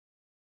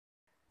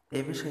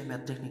এবিষয়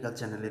math technical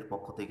চ্যানেলের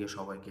পক্ষ থেকে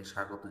সবাইকে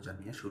স্বাগত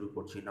জানিয়ে শুরু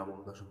করছি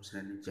নবম-দশম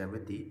শ্রেণীর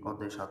জ্যামিতি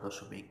অধ্যায়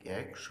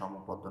 ৭.১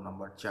 সমপদ্য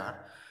নম্বর ৪।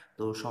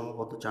 তো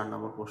সমপদ্য ৪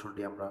 নম্বর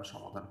প্রশ্নটি আমরা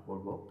সমাধান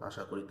করব।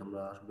 আশা করি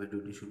তোমরা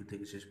ভিডিওটি শুরু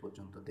থেকে শেষ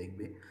পর্যন্ত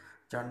দেখবে।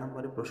 ৪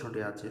 নম্বরের প্রশ্নটি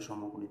আছে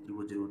সমকোণী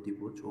ত্রিভুজের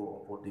অতিভুজ ও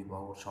অপর দুই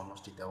বাহুর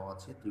সমষ্টি দেওয়া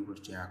আছে,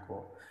 ত্রিভুজটি আঁকো।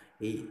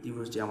 এই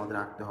ত্রিভুজটি আমাদের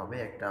আঁকতে হবে,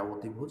 একটা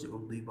অতিভুজ এবং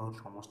দুই বাহুর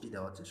সমষ্টি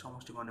দেওয়া আছে।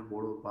 সমষ্টি মানে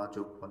বড় বা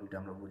যোগফল, এটা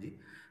আমরা বুঝি।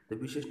 তো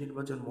বিশেষ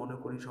নির্বাচন মনে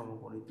করি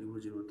সমকোণী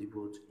ত্রিভুজের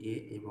অতিভুজ এ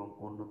এবং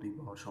অন্য দুই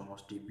বাহুর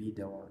সমষ্টি বি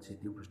দেওয়া আছে,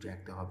 ত্রিভুজটি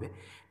আঁকতে হবে।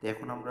 তো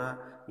এখন আমরা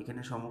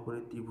এখানে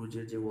সমকোণী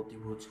ত্রিভুজের যে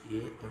অতিভুজ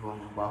এ এবং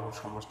বাহুর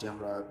সমষ্টি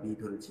আমরা বি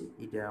ধরেছি,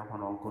 এটা এখন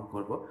অঙ্কন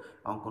করব।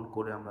 অঙ্কন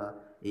করে আমরা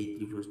এই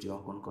ত্রিভুজটি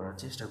অঙ্কন করার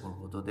চেষ্টা করব।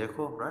 তো দেখো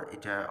আমরা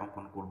এটা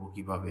অঙ্কন করব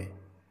কিভাবে।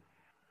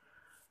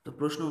 তো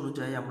প্রশ্ন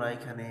অনুযায়ী আমরা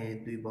এখানে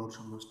দুই বাহুর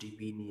সমষ্টি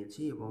বি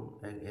নিয়েছি এবং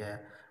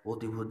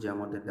অতিভুজ যে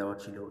আমাদের দেওয়া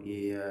ছিল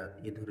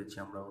এ ধরেছি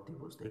আমরা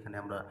অতিভুজ। তো এখানে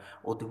আমরা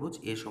অতিভুজ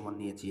এ সমান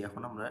নিয়েছি।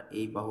 এখন আমরা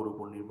এই বাহুর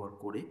উপর নির্ভর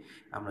করে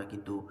আমরা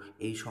কিন্তু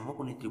এই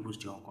সমকোণী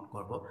ত্রিভুজটি অঙ্কন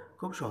করব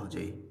খুব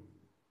সহজেই।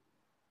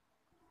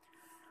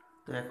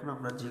 তো এখন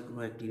আমরা যে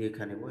কোনো একটি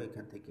রেখা নেব,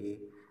 এখান থেকে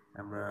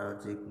আমরা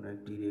যে কোনো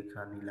একটি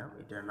রেখা নিলাম,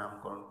 এটার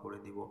নামকরণ করে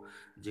দিব।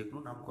 যে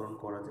কোনো নামকরণ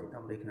করা যায়, তো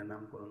আমরা এখানে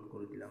নামকরণ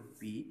করে দিলাম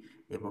পি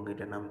এবং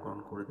এটা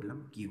নামকরণ করে দিলাম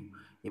কিউ।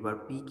 এবার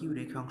পি কিউ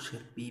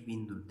রেখাংশের পি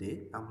বিন্দুতে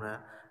আমরা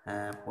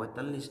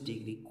 45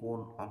 ডিগ্রি কোণ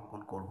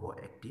অঙ্কন করব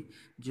একটি।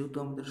 যেহেতু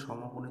আমাদের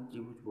সমকোণী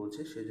ত্রিভুজ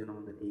বলছে, সেজন্য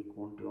আমাদের এই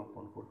কোণটি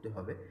অঙ্কন করতে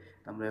হবে।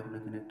 তো আমরা এখন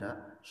এখানে একটা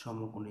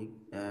সমকোণী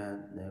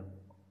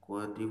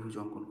ত্রিভুজ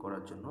অঙ্কন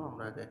করার জন্য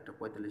আমরা আগে একটা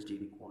 45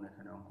 ডিগ্রি কোণ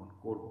এখানে অঙ্কন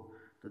করব।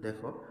 তো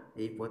দেখো,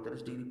 এই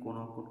 45 ডিগ্রি কোণ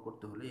অঙ্কন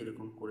করতে হলে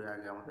এরকম করে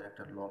আগে আমাদের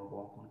একটা লম্ব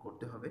অঙ্কন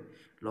করতে হবে।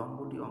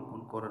 লম্বটি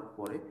অঙ্কন করার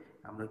পরে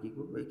আমরা কি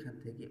করব, এখান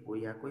থেকে ওই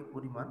একই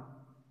পরিমাণ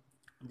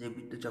যে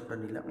বৃত্তচাপটা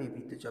নিলাম, এই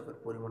বৃত্তচাপের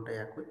পরিমাণটা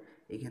একই।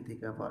 এখান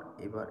থেকে আবার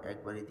এবার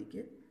একবার এদিকে,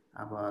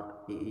 আবার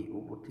এই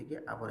উপর থেকে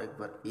আবার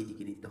একবার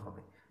এইদিকে নিতে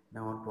হবে।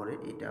 নেওয়ার পরে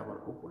এটা আবার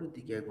উপরের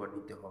দিকে একবার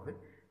নিতে হবে,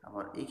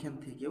 আবার এইখান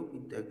থেকেও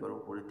কিন্তু একবার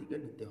উপরের দিকে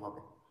নিতে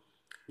হবে।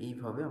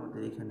 এইভাবে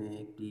আমাদের এখানে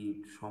একটি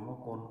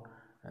সমকোণ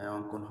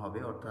অঙ্কন হবে,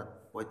 অর্থাৎ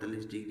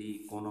 45 ডিগ্রি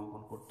কোণ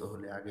অঙ্কন করতে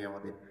হলে আগে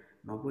আমাদের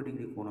 90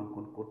 ডিগ্রি কোণ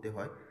অঙ্কন করতে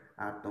হয়।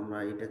 আর তোমরা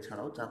এটা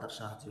ছাড়াও চাতার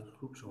সাহায্যে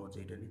খুব সহজে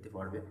এটা নিতে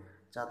পারবে।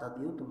 চাতা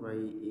দিয়েও তোমরা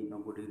এই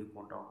 90 ডিগ্রি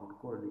কোণটা অঙ্কন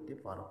করে নিতে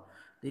পারো।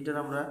 তো এটার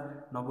আমরা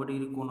 90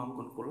 ডিগ্রি কোণ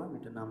অঙ্কন করলাম,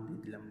 এটা নাম দিয়ে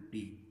দিলাম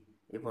ডি।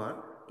 এবার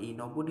এই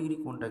 90 ডিগ্রি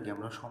কোণটাকে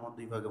আমরা সমান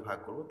দুই ভাগে ভাগ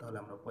করবো, তাহলে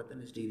আমরা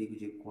 45 ডিগ্রি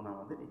যে কোণ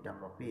আমাদের, এটা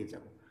আমরা পেয়ে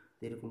যাব।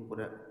 তো এরকম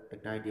করে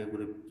একটা আইডিয়া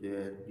করে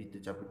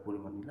বৃত্তচাপের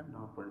পরিমাণ নিলাম,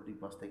 নেওয়ার পরে দুই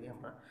পাশ থেকে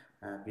আমরা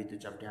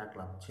বৃত্তচাপটি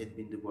আঁকলাম ছেদ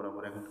বিন্দু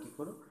বরাবর। এখন কি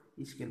করো,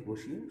 স্কেল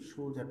বসিয়ে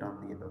সোজা টান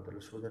দিয়ে দাও,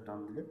 তাহলে সোজা টান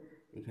দিলে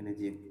এখানে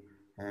যে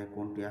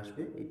কোণটি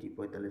আসবে এটি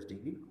 45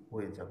 ডিগ্রি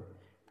হয়ে যাবে।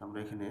 তো আমরা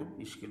এখানে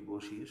স্কেল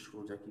বসিয়ে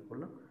সোজা কি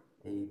করলাম,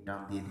 এই টান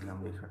দিয়ে দিলাম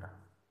রেখাটা।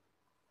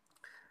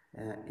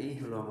 এই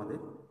হলো আমাদের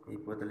এই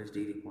 45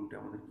 ডিগ্রি কোণটা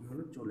আমাদের কি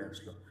হলো, চলে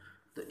আসলো।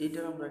 তো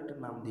এটার আমরা একটা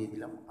নাম দিয়ে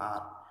দিলাম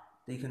আর।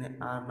 তো এখানে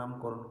আর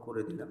নামকরণ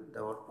করে দিলাম।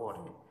 দেওয়ার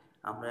পরে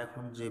আমরা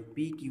এখন যে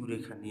পি কিউ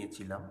রেখা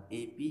নিয়েছিলাম,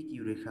 এই পি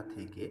কিউ রেখা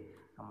থেকে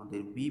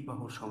আমাদের বি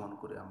বাহু সমান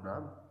করে আমরা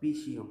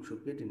পিসি অংশ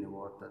কেটে নেব,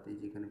 অর্থাৎ এই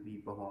যেখানে বি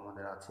বাহু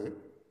আমাদের আছে,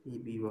 এই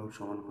বি বাহু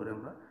সমান করে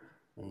আমরা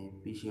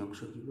পিসি অংশ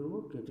কী করবো,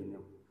 কেটে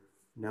নেব।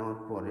 নেওয়ার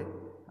পরে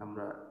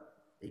আমরা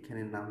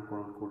এখানে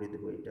নামকরণ করে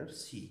দেবো এটার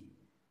সি।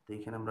 তো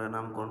এখানে আমরা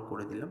নামকরণ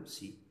করে দিলাম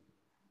সি,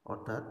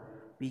 অর্থাৎ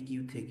পি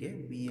কিউ থেকে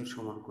বি এর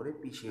সমান করে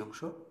পিসি অংশ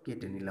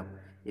কেটে নিলাম।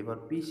 এবার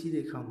পিসি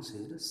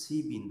রেখাংশের সি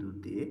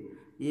বিন্দুতে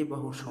এ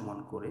বাহুর সমান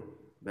করে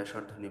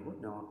ব্যাসার্ধ নেব।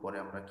 নেওয়ার পরে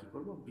আমরা কি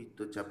করব,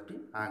 বৃত্তচাপটি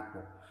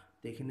আঁকবো।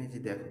 তো এখানে যে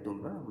দেখো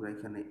তোমরা, আমরা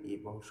এখানে এ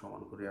বাহু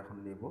সমান করে এখন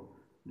নেব।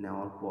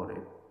 নেওয়ার পরে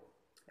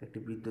একটি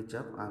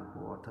বৃত্তচাপ আঁকবো,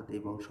 অর্থাৎ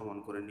এই বাহু সমান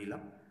করে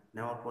নিলাম।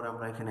 নেওয়ার পরে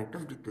আমরা এখানে একটা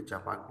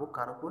বৃত্তচাপ আঁকবো,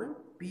 কার উপরে,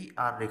 পি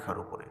আর রেখার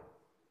উপরে।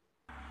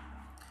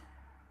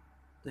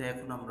 তো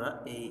এখন আমরা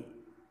এই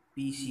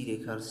পিসি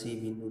রেখার সেই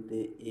বিন্দুতে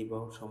এই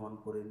বাহু সমান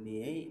করে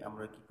নিয়েই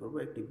আমরা কি করব,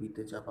 একটি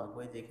বৃত্তচাপ আঁকবো।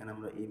 যেখানে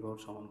আমরা এই বাহু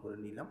সমান করে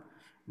নিলাম।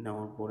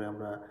 নেওয়ার পরে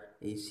আমরা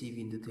এই সি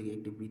বিন্দু থেকে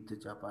একটি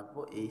বৃত্তচাপ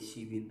আঁকবো। এই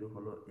সি বিন্দু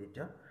হলো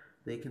এটা।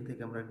 তো এখান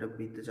থেকে আমরা একটা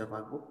বৃত্তচাপ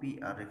আঁকবো পি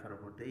আর রেখার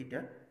উপর। তো এইটা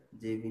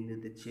যে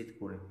বিন্দুতে ছেদ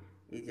করে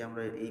এই যে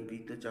আমরা এই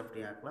বৃত্তচাপটি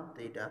আঁকলাম, তো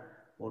এটা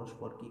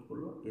পরস্পর কি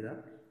করলো, এরা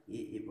এ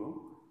এবং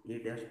এ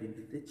ড্যাশ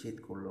বিন্দুতে ছেদ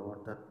করলো,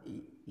 অর্থাৎ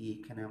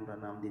এইখানে আমরা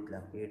নাম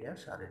দিলাম এ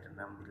ড্যাশ আর এটার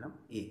নাম দিলাম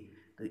এ।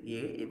 তো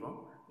এ এবং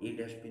এ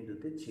ড্যাশ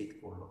বিন্দুতে ছেদ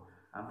করলো।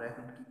 আমরা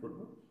এখন কি করব,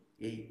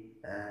 এই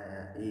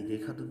এই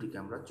রেখা দুটিকে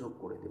আমরা যোগ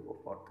করে দেব,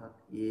 অর্থাৎ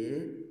এ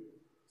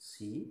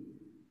সি,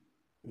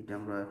 এটা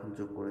আমরা এখন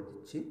যোগ করে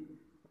দিচ্ছি।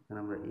 এখানে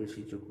আমরা এ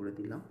সি যোগ করে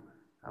দিলাম,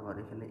 আবার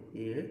এখানে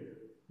এ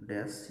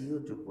ড্যাশ সিও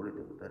যোগ করে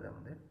দেবো, তাহলে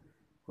আমাদের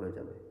হয়ে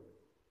যাবে।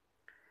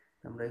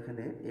 আমরা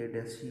এখানে এ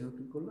ড্যাশ সিও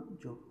কী করলাম,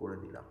 যোগ করে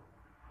দিলাম।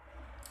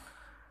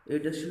 এ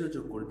ড্যাশ সিও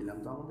যোগ করে দিলাম।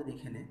 তো আমাদের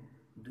এখানে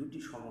দুটি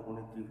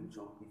সমকোণী ত্রিভুজ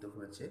অঙ্কিত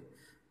হয়েছে।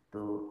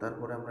 তো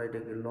তারপরে আমরা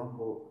এটাকে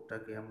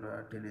লম্বটাকে আমরা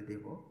টেনে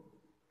দেব,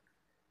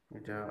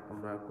 এটা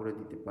আমরা করে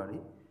দিতে পারি।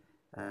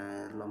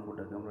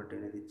 লম্বটাকে আমরা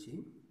টেনে দিচ্ছি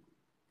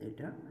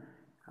এটা।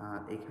 আর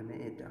এখানে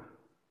এটা।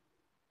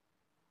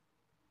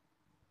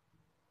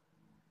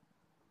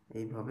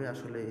 এইভাবে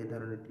আসলে এই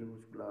ধরনের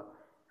ত্রিভুজগুলা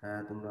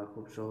তোমরা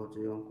খুব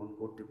সহজে অঙ্কন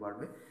করতে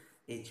পারবে।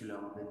 এই ছিল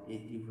আমাদের এই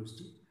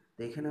ত্রিভুজটি। তো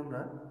এখানে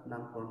আমরা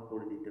নামকরণ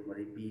করে দিতে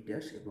পারি বি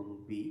ড্যাশ এবং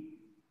বি,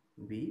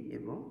 বি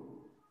এবং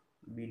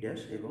বি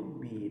ড্যাশ এবং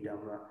বি, এটা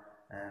আমরা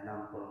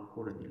নামকরণ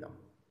করে দিলাম।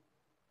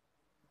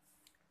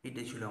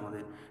 এটাই ছিল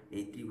আমাদের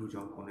এই ত্রিভুজ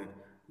অঙ্কনের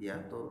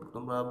তো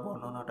তোমরা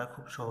বর্ণনাটা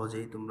খুব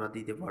সহজেই তোমরা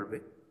দিতে পারবে।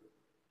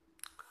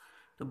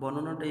 তো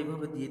বর্ণনাটা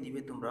এইভাবে দিয়ে দিবে,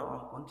 তোমরা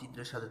অঙ্কন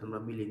চিত্রের সাথে তোমরা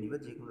মিলিয়ে নিবে।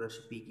 যে কোনো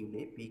রাশি পি কিউ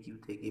নেই, পি কিউ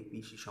থেকে পি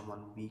সি সমান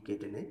বি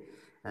কেটে নেই,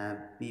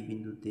 পি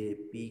বিন্দুতে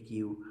পি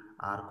কিউ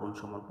আর কোণ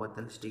সমান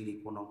 45 ডিগ্রি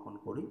কোণ অঙ্কন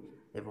করি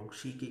এবং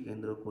সিকে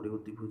কেন্দ্র করে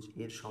অতিভুজ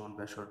এর সমান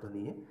ব্যাসার্ধ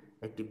নিয়ে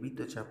একটি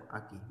বৃত্তচাপ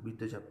আঁকি।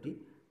 বৃত্তচাপটি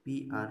পি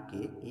আর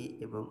কে এ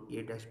এবং এ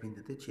ড্যাশ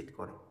বিন্দুতে ছেদ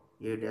করে।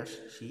 এ ড্যাশ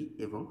সি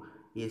এবং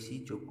এ সি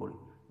যোগ করি।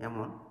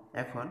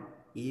 এখন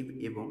এ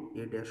এবং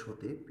এ ড্যাশ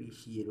হতে পি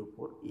সি এর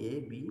উপর A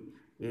B,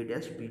 a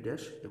dash B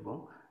dash এবং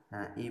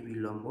এ বি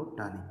লম্ব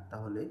টানি,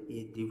 তাহলে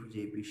এই ত্রিভুজ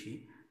এ বি সি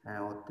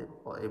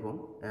এবং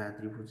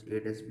ত্রিভুজ a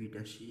dash B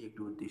dash C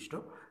একটি উদ্দিষ্ট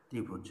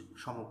ত্রিভুজ,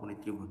 সমকোণী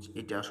ত্রিভুজ।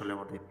 এটা আসলে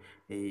আমাদের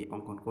এই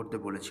অঙ্কন করতে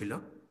বলেছিল।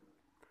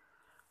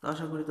 তো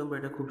আশা করি তোমরা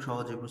এটা খুব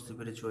সহজেই বুঝতে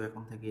পেরেছো।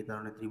 এখন থেকে এই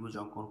ধরনের ত্রিভুজ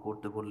অঙ্কন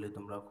করতে বললে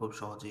তোমরা খুব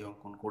সহজেই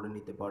অঙ্কন করে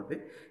নিতে পারবে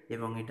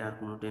এবং এটা আর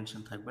কোনো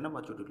টেনশন থাকবে না বা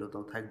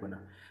জটিলতাও থাকবে না।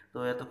 তো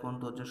এতক্ষণ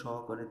ধৈর্য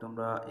সহকারে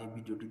তোমরা এই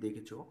ভিডিওটি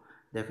দেখেছো,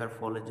 দেখার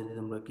ফলে যদি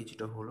তোমরা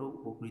কিছুটা হলেও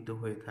উপকৃত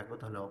হয়ে থাকো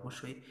তাহলে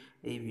অবশ্যই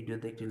এই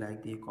ভিডিওতে একটি লাইক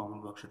দিয়ে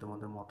কমেন্ট বক্সে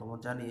তোমাদের মতামত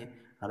জানিয়ে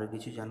আরও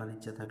কিছু জানার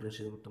ইচ্ছা থাকলে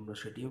তোমরা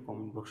সেটিও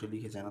কমেন্ট বক্সে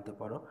লিখে জানাতে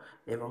পারো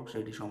এবং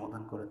সেটি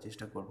সমাধান করার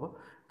চেষ্টা করব।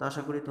 তো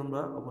আশা করি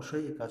তোমরা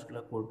অবশ্যই এই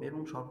কাজগুলো করবে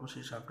এবং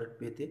সর্বশেষ আপডেট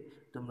পেতে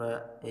তোমরা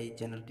এই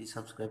চ্যানেলটি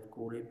সাবস্ক্রাইব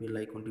করে বেল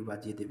আইকনটি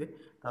বাজিয়ে দেবে।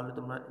 তাহলে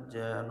তোমরা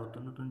যা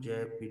নতুন নতুন যে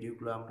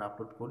ভিডিওগুলো আমরা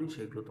আপলোড করি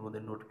সেগুলো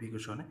তোমাদের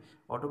নোটিফিকেশনে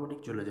অটোমেটিক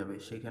চলে যাবে,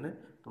 সেখানে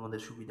তোমাদের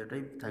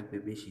সুবিধাটাই থাকবে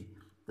বেশি।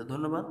 তো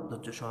ধন্যবাদ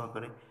ধৈর্য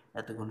সহকারে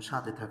এতক্ষণ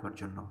সাথে থাকার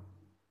জন্য।